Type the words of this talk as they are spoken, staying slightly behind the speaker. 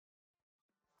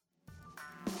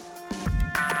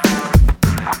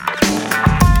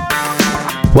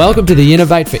Welcome to the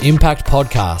Innovate for Impact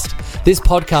podcast. This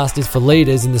podcast is for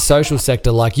leaders in the social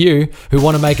sector like you who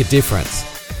want to make a difference.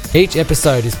 Each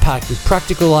episode is packed with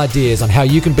practical ideas on how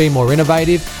you can be more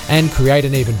innovative and create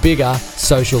an even bigger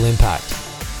social impact.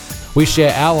 We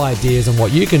share our ideas on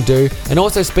what you can do and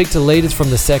also speak to leaders from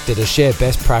the sector to share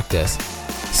best practice.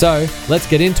 So let's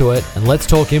get into it and let's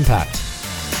talk impact.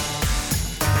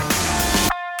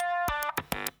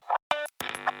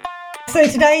 So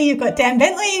today you've got Dan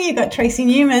Bentley, you've got Tracy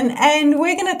Newman, and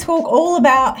we're going to talk all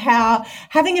about how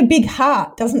having a big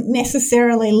heart doesn't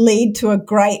necessarily lead to a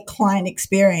great client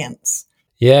experience.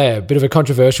 Yeah, a bit of a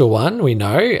controversial one, we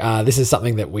know. This is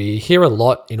something that we hear a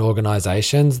lot in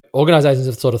organisations. Organisations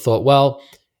have sort of thought, well,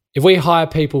 if we hire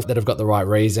people that have got the right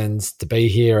reasons to be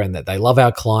here and that they love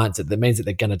our clients, that means that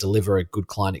they're going to deliver a good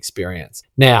client experience.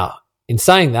 Now, in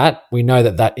saying that, we know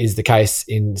that that is the case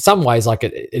in some ways, like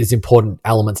it is important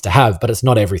elements to have, but it's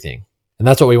not everything. And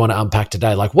that's what we want to unpack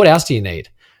today. Like, what else do you need?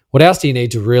 What else do you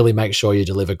need to really make sure you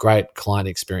deliver great client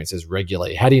experiences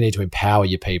regularly? How do you need to empower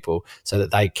your people so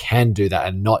that they can do that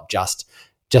and not just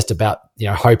about,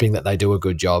 hoping that they do a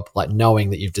good job, like knowing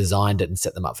that you've designed it and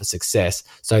set them up for success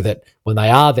so that when they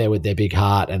are there with their big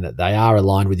heart and that they are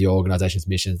aligned with your organization's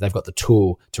missions, they've got the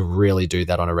tool to really do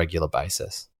that on a regular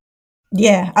basis.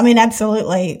 Yeah, I mean,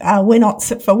 absolutely. We're not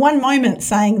for one moment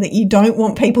saying that you don't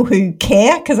want people who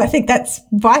care, because I think that's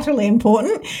vitally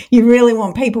important. You really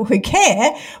want people who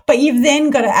care, but you've then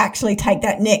got to actually take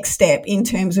that next step in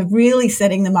terms of really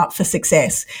setting them up for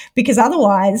success, because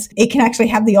otherwise it can actually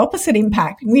have the opposite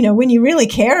impact. When you really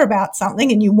care about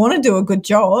something and you want to do a good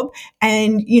job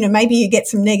and, maybe you get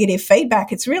some negative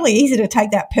feedback, it's really easy to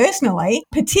take that personally,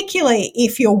 particularly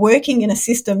if you're working in a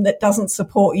system that doesn't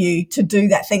support you to do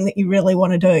that thing that you really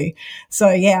want to do. So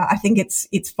yeah, I think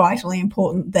it's vitally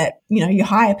important that, you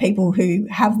hire people who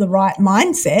have the right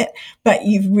mindset, but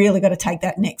you've really got to take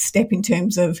that next step in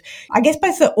terms of, I guess,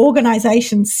 both the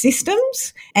organization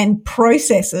systems and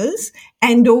processes,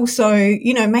 and also,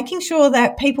 making sure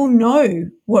that people know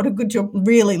what a good job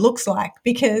really looks like,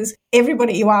 because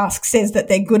everybody you ask says that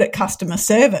they're good at customer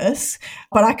service,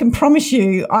 but I can promise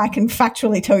you, I can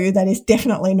factually tell you that is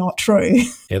definitely not true.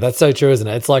 Yeah, that's so true, isn't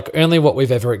it? It's like only what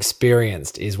we've ever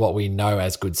experienced is what we know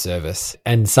as good service.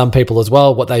 And some people as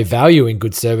well, what they value in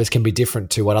good service can be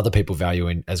different to what other people value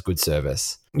in as good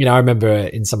service. I remember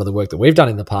in some of the work that we've done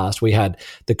in the past, we had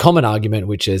the common argument,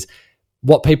 which is,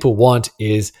 what people want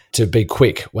is to be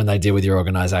quick when they deal with your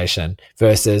organization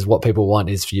versus what people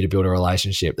want is for you to build a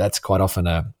relationship. That's quite often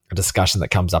a discussion that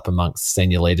comes up amongst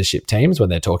senior leadership teams when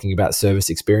they're talking about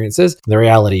service experiences. The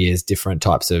reality is different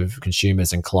types of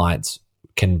consumers and clients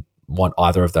can want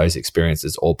either of those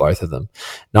experiences or both of them.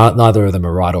 Neither of them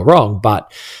are right or wrong,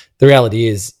 but the reality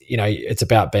is, it's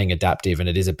about being adaptive, and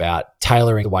it is about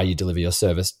tailoring the way you deliver your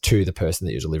service to the person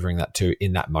that you're delivering that to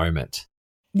in that moment.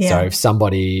 Yeah. So if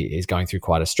somebody is going through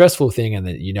quite a stressful thing and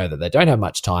that that they don't have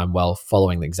much time, well,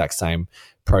 following the exact same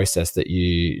process that you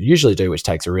usually do, which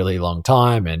takes a really long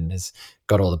time and has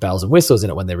got all the bells and whistles in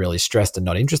it when they're really stressed and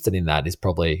not interested in that, is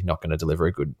probably not going to deliver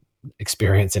a good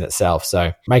experience in itself.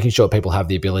 So making sure people have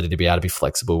the ability to be able to be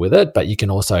flexible with it, but you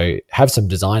can also have some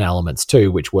design elements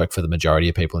too, which work for the majority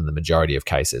of people in the majority of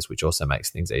cases, which also makes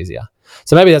things easier.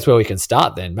 So maybe that's where we can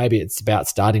start then. Maybe it's about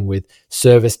starting with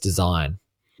service design.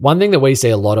 One thing that we see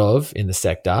a lot of in the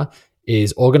sector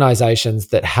is organizations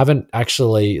that haven't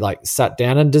actually sat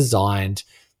down and designed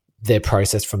their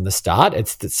process from the start.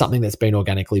 It's something that's been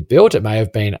organically built. It may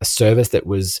have been a service that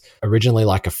was originally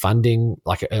like a funding,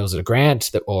 it was a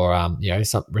grant that, or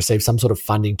received some sort of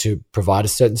funding to provide a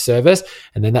certain service.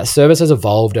 And then that service has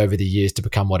evolved over the years to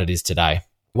become what it is today.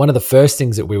 One of the first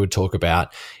things that we would talk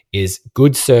about is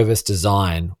good service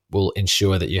design will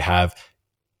ensure that you have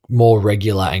more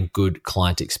regular and good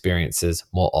client experiences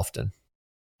more often.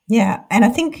 Yeah, and I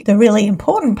think the really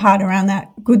important part around that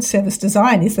good service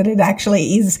design is that it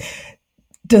actually is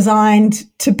designed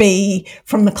to be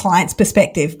from the client's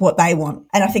perspective, what they want.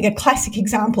 And I think a classic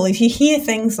example is you hear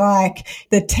things like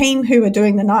the team who are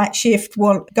doing the night shift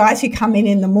want guys who come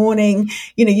in the morning.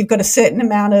 You've got a certain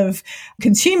amount of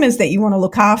consumers that you want to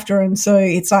look after. And so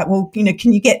it's like, well,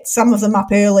 can you get some of them up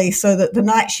early so that the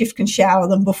night shift can shower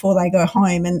them before they go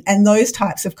home, and those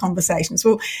types of conversations.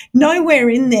 Well, nowhere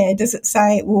in there does it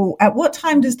say, well, at what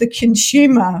time does the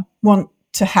consumer want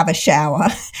to have a shower?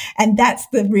 And that's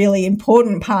the really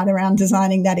important part around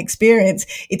designing that experience.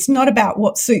 It's not about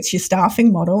what suits your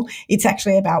staffing model. It's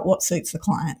actually about what suits the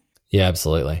client. Yeah,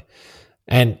 absolutely.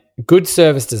 And good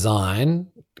service design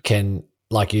can,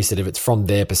 like you said, if it's from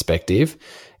their perspective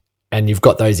and you've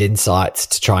got those insights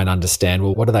to try and understand,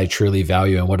 well, what do they truly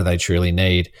value and what do they truly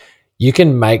need? You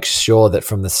can make sure that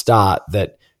from the start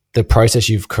that the process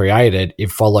you've created,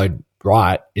 if followed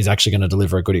right, is actually going to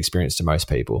deliver a good experience to most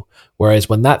people. Whereas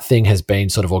when that thing has been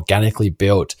sort of organically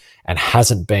built and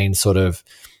hasn't been sort of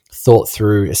thought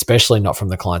through, especially not from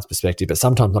the client's perspective, but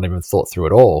sometimes not even thought through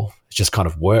at all, it just kind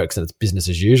of works and it's business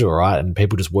as usual, right? And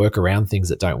people just work around things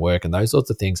that don't work and those sorts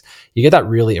of things. You get that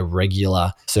really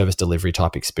irregular service delivery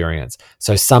type experience.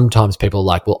 So sometimes people are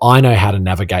like, well, I know how to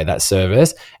navigate that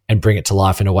service and bring it to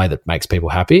life in a way that makes people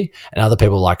happy. And other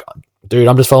people are like, dude,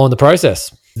 I'm just following the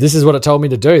process. This is what it told me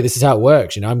to do. This is how it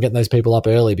works. I'm getting those people up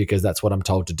early because that's what I'm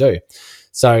told to do.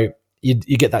 So you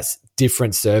get that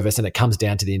different service and it comes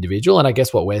down to the individual. And I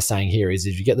guess what we're saying here is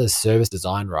if you get the service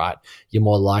design right, you're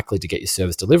more likely to get your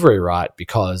service delivery right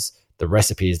because the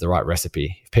recipe is the right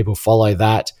recipe. If people follow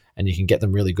that and you can get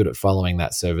them really good at following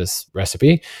that service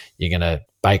recipe, you're going to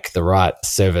bake the right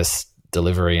service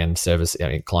delivery and service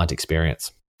client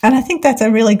experience. And I think that's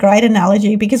a really great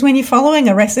analogy because when you're following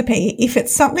a recipe, if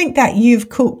it's something that you've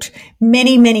cooked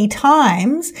many, many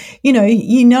times, you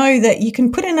know that you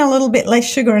can put in a little bit less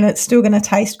sugar and it's still going to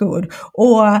taste good.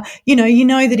 Or, you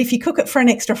know that if you cook it for an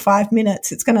extra 5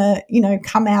 minutes, it's going to,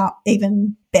 come out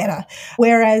even better.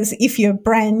 Whereas if you're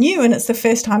brand new and it's the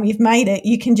first time you've made it,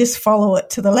 you can just follow it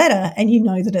to the letter and you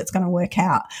know that it's going to work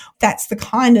out. That's the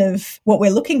kind of what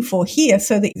we're looking for here,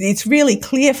 so that it's really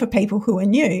clear for people who are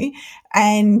new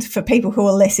and for people who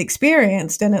are less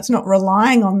experienced, and it's not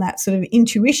relying on that sort of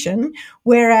intuition.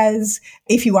 Whereas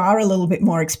if you are a little bit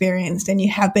more experienced and you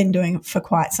have been doing it for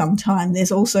quite some time,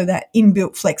 there's also that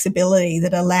inbuilt flexibility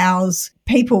that allows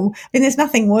people, and there's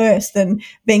nothing worse than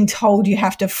being told you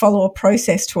have to follow a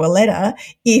process to a letter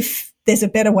if there's a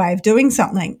better way of doing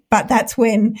something. But that's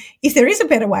when, if there is a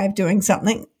better way of doing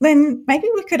something, then maybe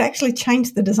we could actually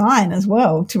change the design as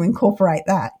well to incorporate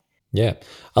that. Yeah.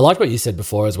 I like what you said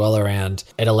before as well around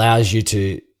it allows you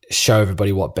to show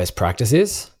everybody what best practice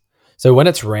is. So when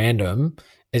it's random,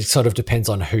 it sort of depends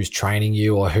on who's training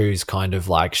you or who's kind of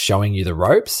like showing you the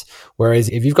ropes. Whereas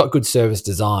if you've got good service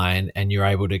design and you're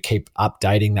able to keep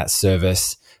updating that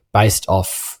service based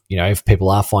off, if people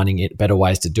are finding it better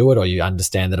ways to do it, or you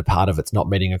understand that a part of it's not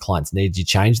meeting a client's needs, you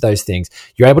change those things.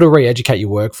 You're able to re-educate your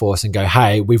workforce and go,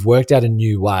 hey, we've worked out a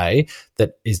new way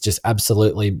that is just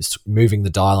absolutely moving the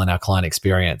dial in our client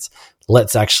experience.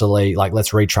 Let's actually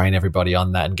let's retrain everybody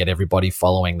on that and get everybody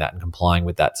following that and complying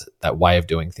with that way of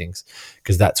doing things.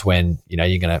 Because that's when, you're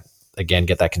going to, again,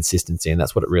 get that consistency, and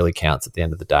that's what it really counts at the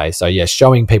end of the day. So yeah,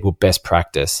 showing people best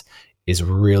practice is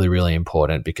really, really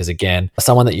important because, again,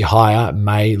 someone that you hire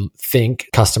may think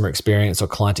customer experience or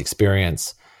client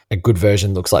experience, a good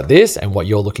version looks like this, and what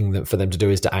you're looking for them to do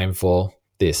is to aim for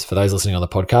this. For those listening on the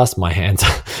podcast,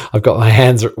 I've got my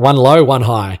hands one low, one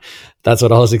high. That's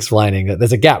what I was explaining.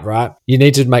 There's a gap, right? You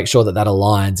need to make sure that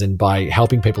aligns, and by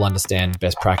helping people understand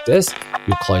best practice,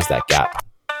 you'll close that gap.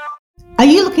 Are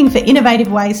you looking for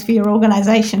innovative ways for your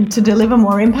organisation to deliver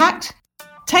more impact?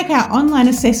 Take our online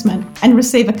assessment and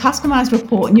receive a customised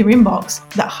report in your inbox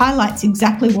that highlights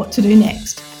exactly what to do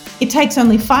next. It takes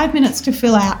only 5 minutes to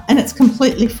fill out and it's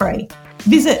completely free.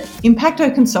 Visit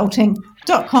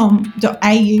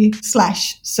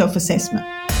impactoconsulting.com.au/self-assessment.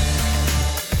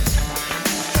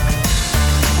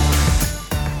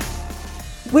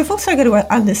 We've also got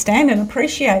to understand and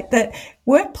appreciate that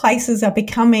workplaces are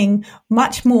becoming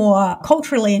much more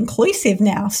culturally inclusive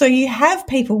now. So you have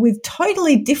people with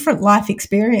totally different life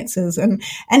experiences. And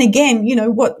again,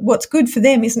 what's good for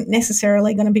them isn't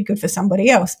necessarily going to be good for somebody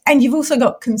else. And you've also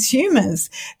got consumers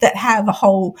that have a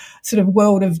whole sort of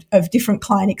world of different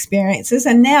client experiences.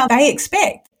 And now they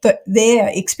expect that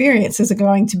their experiences are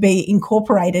going to be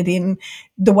incorporated in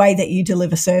the way that you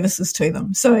deliver services to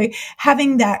them. So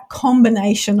having that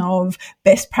combination of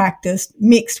best practice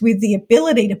mixed with the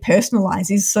ability to personalize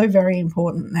is so very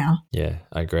important now. Yeah,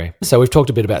 I agree. So we've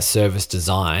talked a bit about service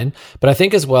design, but I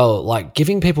think as well,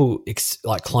 giving people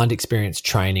client experience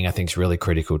training, I think is really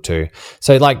critical too.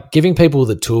 So giving people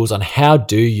the tools on how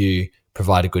do you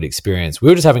provide a good experience. We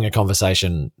were just having a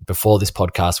conversation before this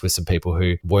podcast with some people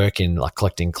who work in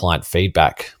collecting client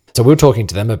feedback. So we were talking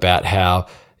to them about how,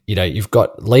 you've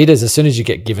got leaders, as soon as you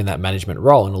get given that management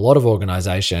role, and a lot of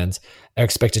organizations are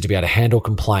expected to be able to handle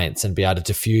complaints and be able to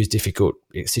diffuse difficult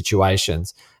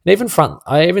situations. And even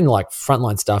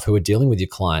frontline staff who are dealing with your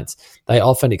clients, they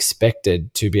often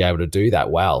expected to be able to do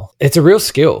that well. It's a real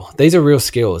skill. These are real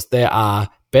skills. There are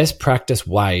best practice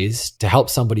ways to help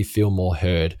somebody feel more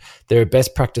heard. There are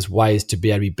best practice ways to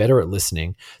be able to be better at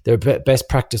listening. There are best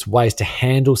practice ways to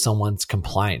handle someone's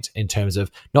complaint in terms of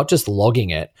not just logging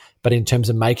it, but in terms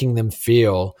of making them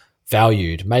feel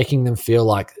valued, making them feel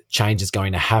like change is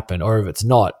going to happen, or if it's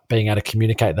not, being able to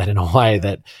communicate that in a way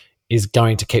that is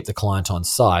going to keep the client on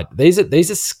side. These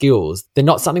are skills. They're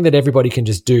not something that everybody can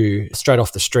just do straight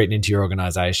off the street and into your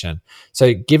organization.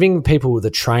 So giving people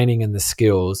the training and the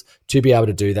skills to be able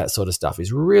to do that sort of stuff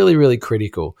is really, really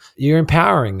critical. You're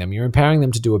empowering them. You're empowering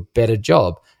them to do a better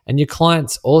job. And your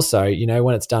clients also,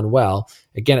 when it's done well,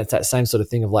 again, it's that same sort of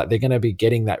thing of like, they're going to be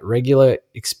getting that regular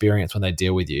experience when they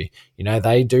deal with you.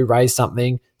 They do raise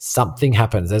something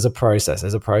happens. There's a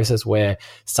process where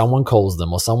someone calls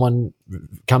them or someone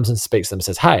comes and speaks to them and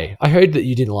says, hey, I heard that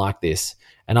you didn't like this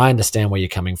and I understand where you're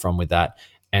coming from with that.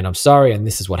 And I'm sorry. And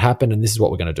this is what happened. And this is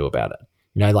what we're going to do about it.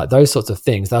 Like those sorts of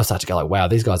things, they'll start to go like, wow,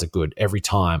 these guys are good. Every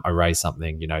time I raise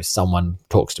something, someone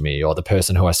talks to me or the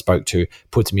person who I spoke to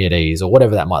puts me at ease or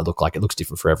whatever that might look like. It looks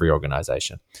different for every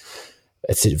organization.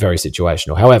 It's very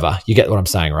situational. However, you get what I'm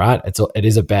saying, right? It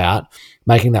is about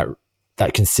making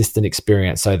that consistent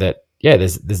experience so that,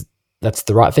 that's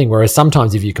the right thing. Whereas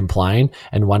sometimes if you complain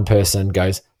and one person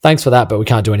goes, thanks for that, but we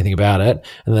can't do anything about it.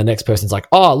 And the next person's like,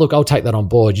 oh, look, I'll take that on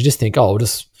board. You just think, I want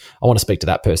to speak to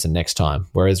that person next time.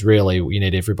 Whereas really you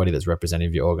need everybody that's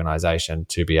representative of your organization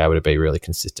to be able to be really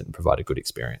consistent and provide a good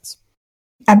experience.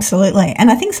 Absolutely. And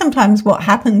I think sometimes what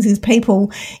happens is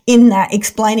people in that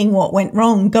explaining what went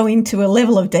wrong go into a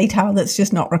level of detail that's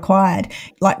just not required.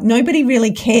 Like nobody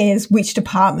really cares which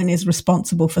department is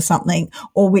responsible for something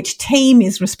or which team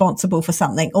is responsible for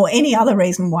something or any other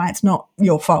reason why it's not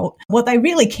your fault. What they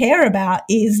really care about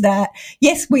is that,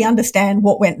 yes, we understand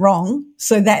what went wrong.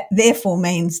 So that therefore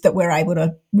means that we're able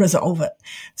to resolve it.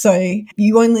 So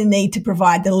you only need to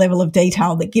provide the level of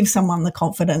detail that gives someone the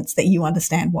confidence that you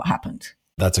understand what happened.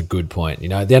 That's a good point.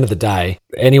 At the end of the day,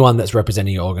 anyone that's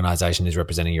representing your organization is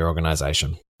representing your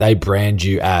organization. They brand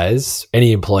you as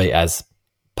any employee as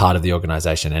part of the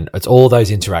organization. And it's all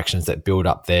those interactions that build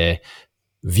up their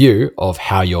view of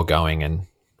how you're going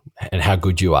and how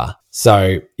good you are.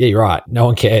 So yeah, you're right. No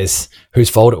one cares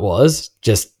whose fault it was.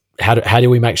 Just how do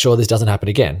we make sure this doesn't happen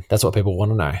again? That's what people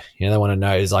want to know. They want to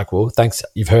know is like, well, thanks,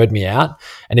 you've heard me out.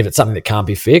 And if it's something that can't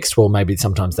be fixed, well, maybe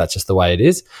sometimes that's just the way it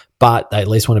is. But they at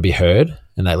least want to be heard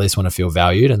and they at least want to feel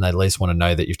valued and they at least want to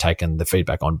know that you've taken the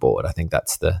feedback on board. I think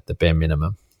that's the bare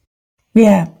minimum.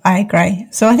 Yeah, I agree.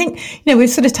 So I think, we've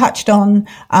sort of touched on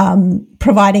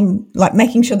providing, like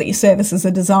making sure that your services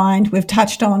are designed. We've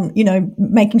touched on,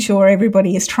 making sure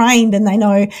everybody is trained and they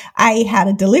know, how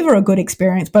to deliver a good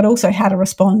experience, but also how to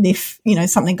respond if,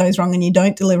 something goes wrong and you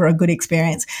don't deliver a good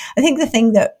experience. I think the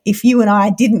thing that if you and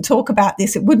I didn't talk about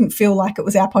this, it wouldn't feel like it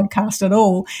was our podcast at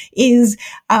all, is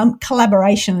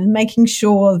collaboration and making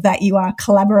sure that you are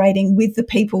collaborating with the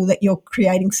people that you're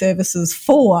creating services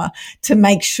for to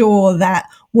make sure that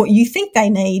what you think they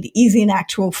need is in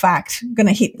actual fact going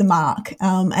to hit the mark,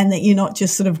 and that you're not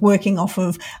just sort of working off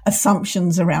of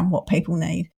assumptions around what people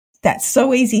need. That's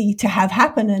so easy to have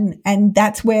happen. And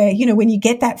that's where, when you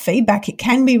get that feedback, it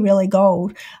can be really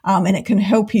gold. And it can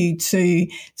help you to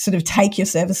sort of take your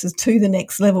services to the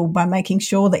next level by making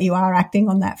sure that you are acting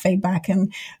on that feedback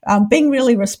and being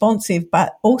really responsive,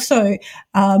 but also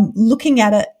looking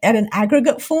at it at an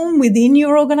aggregate form within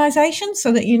your organization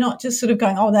so that you're not just sort of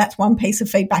going, oh, that's one piece of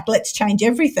feedback, let's change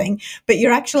everything. But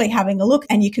you're actually having a look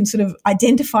and you can sort of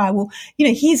identify, well,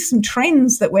 here's some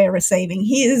trends that we're receiving.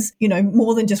 Here's,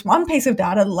 more than just one piece of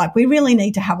data, like we really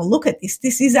need to have a look at this.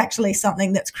 This is actually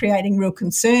something that's creating real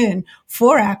concern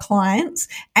for our clients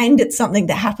and it's something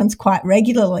that happens quite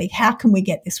regularly. How can we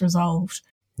get this resolved?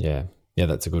 Yeah,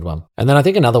 that's a good one. And then I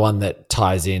think another one that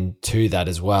ties in to that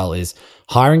as well is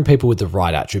hiring people with the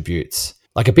right attributes.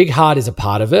 Like a big heart is a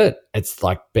part of it. It's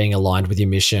like being aligned with your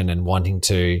mission and wanting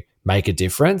to make a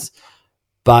difference.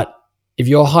 But if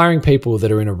you're hiring people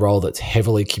that are in a role that's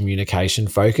heavily communication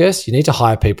focused, you need to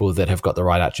hire people that have got the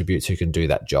right attributes who can do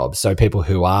that job. So people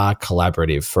who are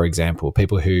collaborative, for example,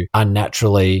 people who are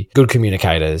naturally good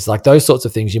communicators, like those sorts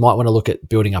of things. You might want to look at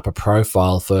building up a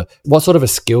profile for what sort of a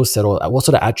skill set or what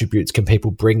sort of attributes can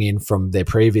people bring in from their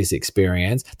previous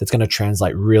experience that's going to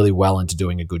translate really well into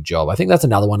doing a good job. I think that's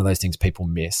another one of those things people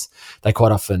miss. They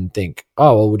quite often think,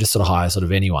 oh, well, we'll just sort of hire sort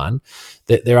of anyone.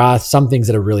 There are some things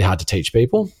that are really hard to teach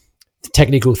people.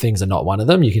 Technical things are not one of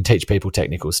them. You can teach people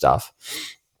technical stuff.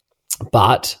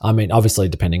 But I mean, obviously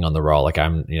depending on the role, like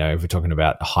if we're talking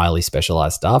about highly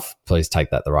specialized stuff, please take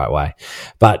that the right way.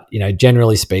 But,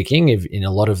 generally speaking, if in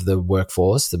a lot of the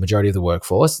workforce, the majority of the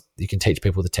workforce, you can teach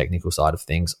people the technical side of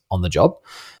things on the job.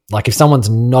 Like if someone's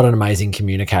not an amazing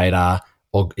communicator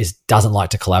or doesn't like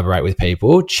to collaborate with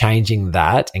people, changing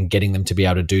that and getting them to be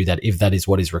able to do that, if that is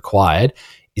what is required,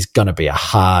 is going to be a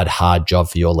hard job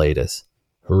for your leaders.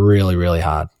 Really, really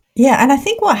hard. Yeah. And I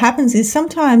think what happens is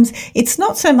sometimes it's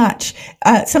not so much,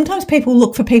 sometimes people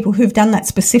look for people who've done that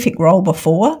specific role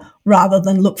before rather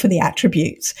than look for the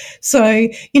attributes. So,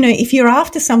 if you're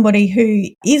after somebody who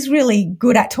is really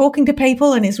good at talking to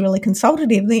people and is really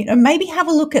consultative, maybe have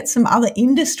a look at some other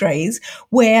industries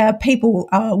where people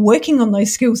are working on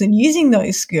those skills and using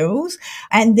those skills,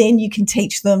 and then you can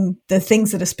teach them the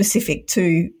things that are specific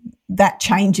to that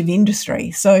change of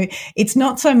industry. So it's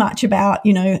not so much about,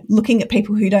 looking at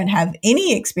people who don't have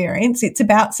any experience. It's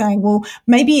about saying, well,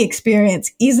 maybe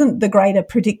experience isn't the greater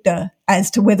predictor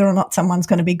as to whether or not someone's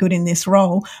going to be good in this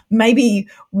role. Maybe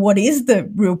what is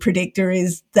the real predictor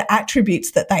is the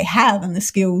attributes that they have and the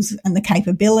skills and the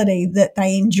capability that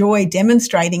they enjoy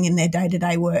demonstrating in their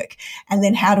day-to-day work. And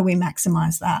then how do we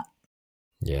maximize that?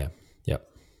 Yeah.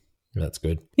 That's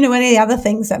good. One of the other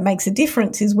things that makes a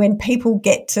difference is when people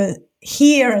get to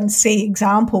hear and see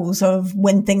examples of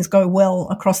when things go well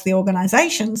across the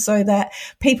organisation, so that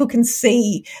people can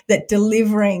see that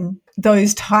delivering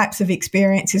those types of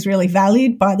experience is really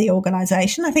valued by the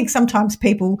organisation. I think sometimes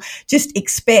people just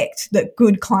expect that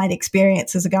good client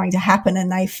experiences are going to happen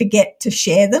and they forget to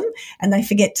share them and they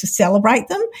forget to celebrate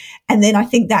them. And then I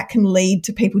think that can lead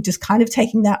to people just kind of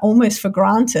taking that almost for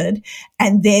granted,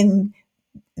 and then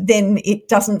it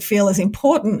doesn't feel as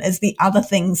important as the other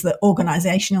things that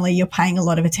organisationally you're paying a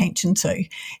lot of attention to.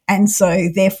 And so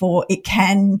therefore it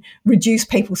can reduce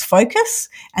people's focus,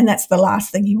 and that's the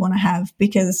last thing you want to have,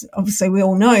 because obviously we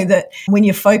all know that when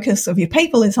your focus of your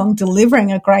people is on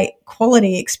delivering a great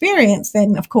quality experience,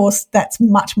 then of course that's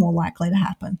much more likely to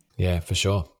happen. Yeah, for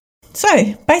sure.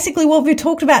 So basically what we've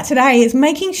talked about today is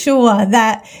making sure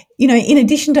that, in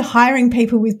addition to hiring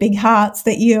people with big hearts,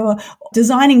 that you're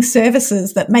designing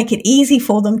services that make it easy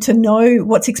for them to know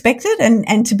what's expected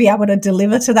and to be able to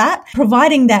deliver to that,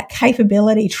 providing that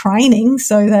capability training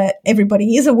so that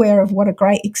everybody is aware of what a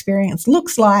great experience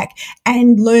looks like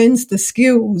and learns the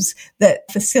skills that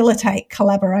facilitate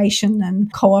collaboration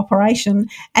and cooperation.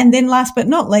 And then last but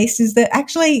not least is that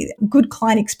actually good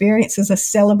client experiences are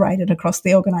celebrated across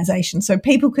the organisation, so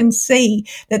people can see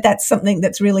that that's something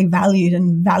that's really valued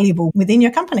and valuable within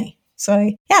your company.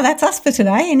 So yeah, that's us for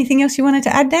today. Anything else you wanted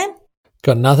to add, Dan?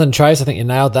 Got nothing, Trace. I think you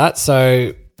nailed that.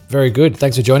 So very good.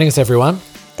 Thanks for joining us, everyone.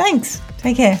 Thanks.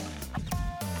 Take care.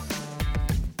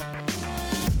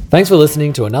 Thanks for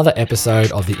listening to another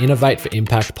episode of the Innovate for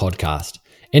Impact podcast.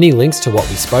 Any links to what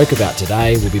we spoke about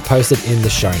today will be posted in the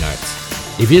show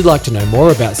notes. If you'd like to know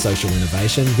more about social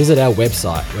innovation, visit our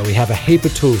website where we have a heap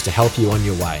of tools to help you on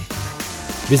your way.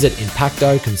 Visit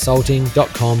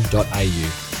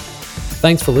impactoconsulting.com.au.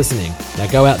 Thanks for listening. Now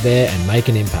go out there and make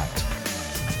an impact.